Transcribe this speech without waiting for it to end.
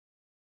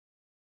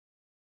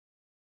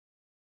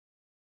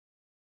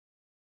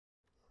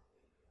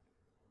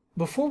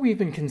Before we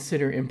even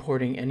consider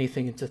importing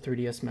anything into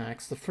 3ds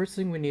Max, the first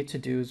thing we need to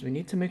do is we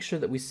need to make sure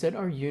that we set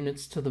our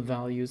units to the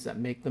values that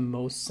make the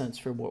most sense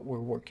for what we're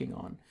working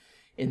on.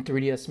 In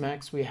 3ds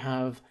Max, we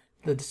have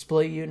the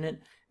display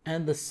unit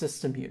and the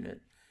system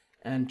unit,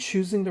 and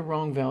choosing the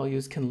wrong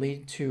values can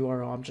lead to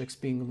our objects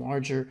being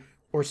larger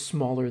or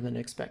smaller than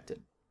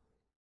expected.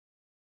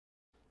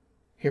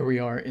 Here we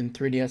are in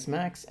 3ds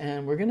Max,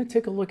 and we're going to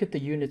take a look at the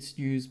units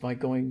used by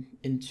going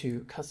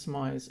into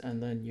Customize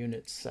and then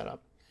Unit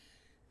Setup.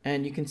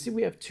 And you can see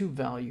we have two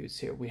values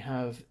here. We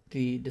have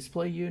the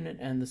display unit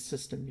and the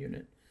system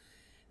unit.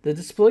 The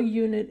display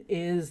unit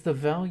is the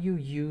value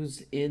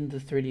used in the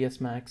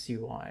 3ds Max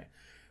UI,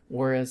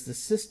 whereas the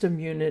system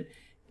unit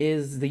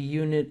is the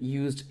unit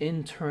used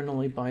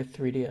internally by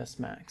 3ds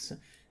Max.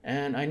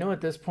 And I know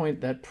at this point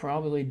that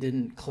probably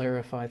didn't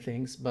clarify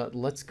things, but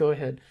let's go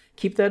ahead,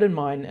 keep that in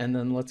mind, and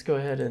then let's go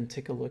ahead and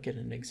take a look at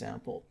an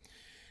example.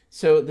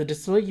 So the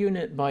display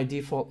unit by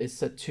default is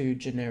set to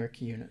generic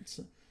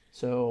units.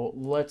 So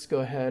let's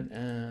go ahead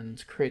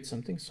and create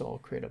something. So I'll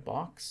create a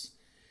box,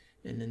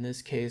 and in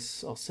this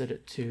case I'll set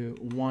it to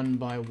 1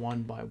 by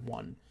 1 by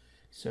 1.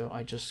 So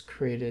I just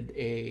created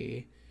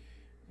a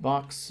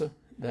box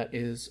that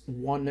is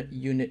 1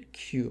 unit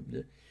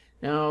cubed.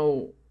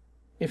 Now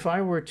if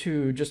I were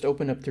to just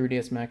open up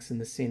 3ds Max in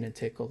the scene and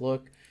take a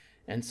look,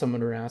 and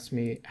someone were to ask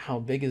me how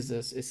big is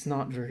this, it's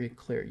not very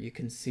clear. You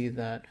can see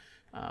that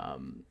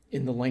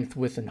in the length,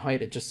 width, and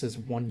height it just says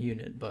 1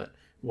 unit, but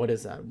what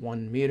is that?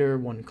 1 meter,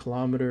 1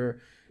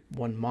 kilometer,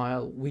 1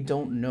 mile? We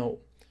don't know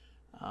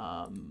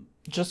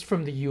just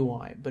from the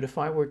UI. But if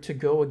I were to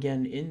go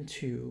again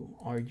into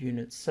our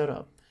unit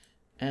setup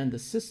and the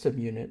system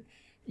unit,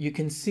 you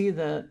can see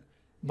that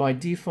by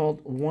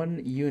default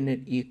 1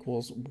 unit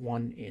equals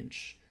 1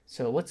 inch.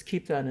 So let's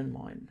keep that in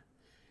mind.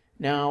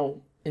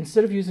 Now,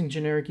 instead of using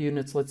generic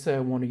units, let's say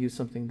I want to use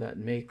something that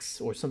makes,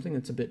 or something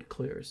that's a bit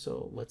clearer.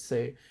 So let's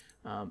say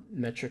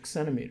metric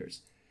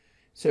centimeters.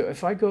 So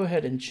if I go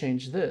ahead and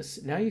change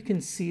this, now you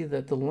can see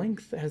that the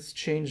length has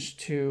changed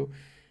to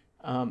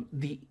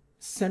the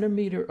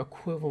centimeter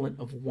equivalent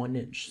of 1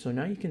 inch. So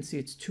now you can see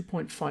it's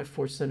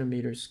 2.54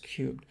 centimeters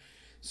cubed.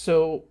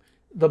 So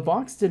the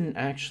box didn't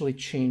actually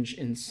change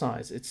in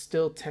size. It's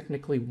still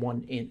technically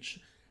 1 inch,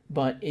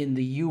 but in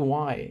the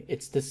UI,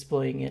 it's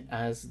displaying it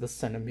as the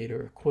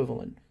centimeter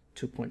equivalent,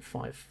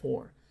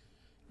 2.54.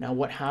 Now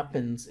what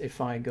happens if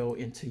I go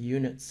into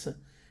units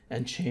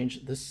and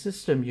change the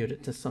system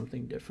unit to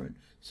something different?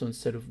 So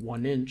instead of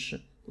 1 inch,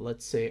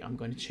 let's say I'm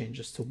going to change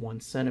this to 1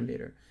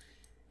 centimeter.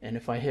 And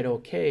if I hit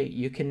OK,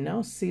 you can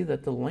now see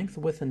that the length,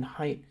 width, and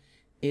height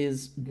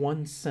is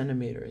 1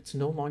 centimeter. It's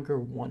no longer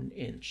 1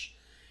 inch.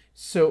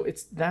 So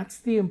that's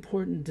the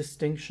important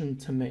distinction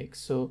to make.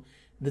 So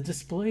the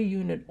display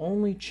unit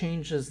only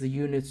changes the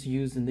units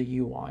used in the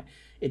UI.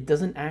 It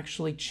doesn't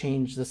actually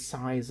change the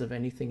size of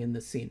anything in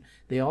the scene.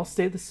 They all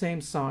stay the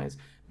same size,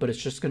 but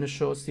it's just going to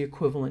show us the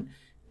equivalent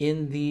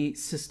in the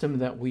system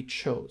that we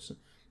chose.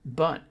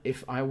 But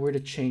if I were to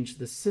change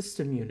the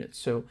system unit,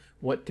 so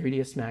what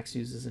 3ds Max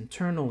uses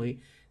internally,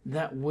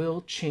 that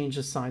will change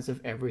the size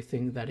of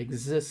everything that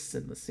exists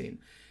in the scene.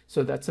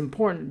 So that's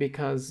important,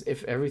 because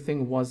if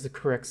everything was the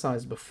correct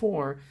size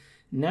before,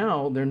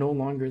 now they're no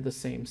longer the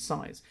same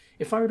size.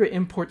 If I were to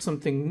import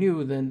something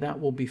new, then that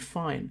will be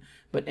fine.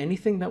 But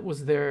anything that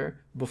was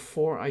there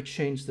before I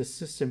changed the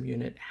system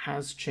unit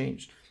has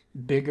changed,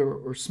 bigger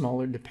or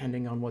smaller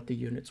depending on what the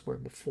units were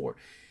before.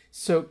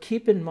 So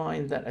keep in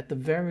mind that at the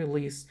very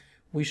least,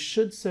 we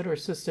should set our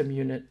system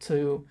unit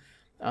to,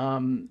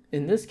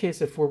 in this case,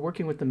 if we're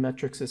working with the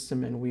metric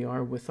system and we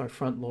are with our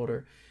front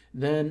loader,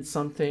 then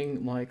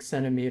something like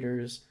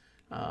centimeters,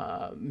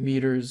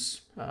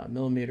 meters,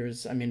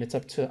 millimeters, I mean, it's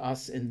up to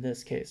us in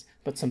this case,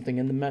 but something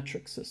in the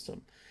metric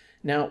system.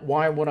 Now,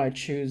 why would I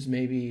choose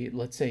maybe,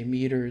 let's say,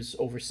 meters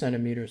over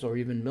centimeters or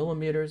even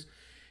millimeters?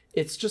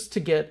 It's just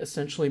to get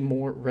essentially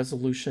more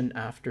resolution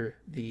after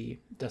the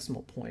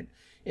decimal point.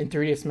 In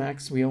 3ds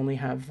Max, we only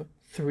have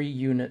 3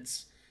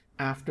 units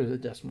after the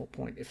decimal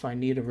point. If I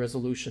need a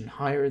resolution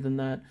higher than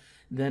that,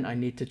 then I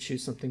need to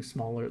choose something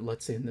smaller,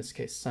 let's say in this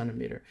case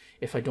centimeter.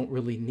 If I don't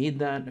really need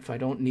that, if I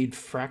don't need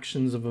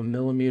fractions of a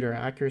millimeter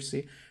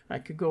accuracy, I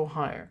could go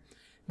higher.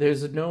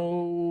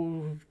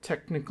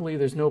 Technically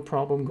there's no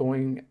problem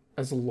going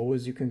as low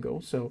as you can go.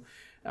 So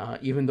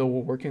even though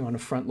we're working on a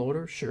front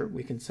loader, sure,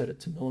 we can set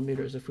it to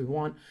millimeters if we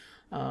want.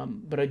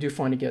 But I do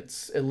find it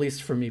gets, at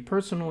least for me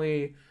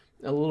personally,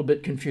 a little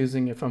bit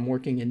confusing if I'm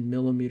working in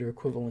millimeter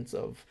equivalents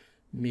of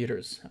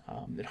meters.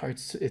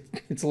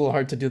 It's a little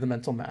hard to do the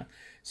mental math.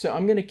 So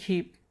I'm going to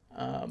keep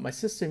my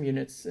system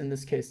units, in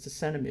this case, to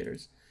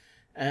centimeters.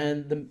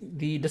 And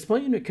the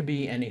display unit could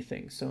be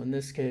anything. So in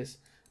this case,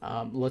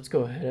 let's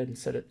go ahead and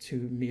set it to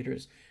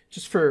meters,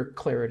 just for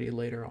clarity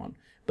later on.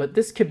 But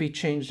this could be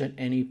changed at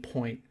any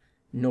point,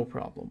 no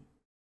problem.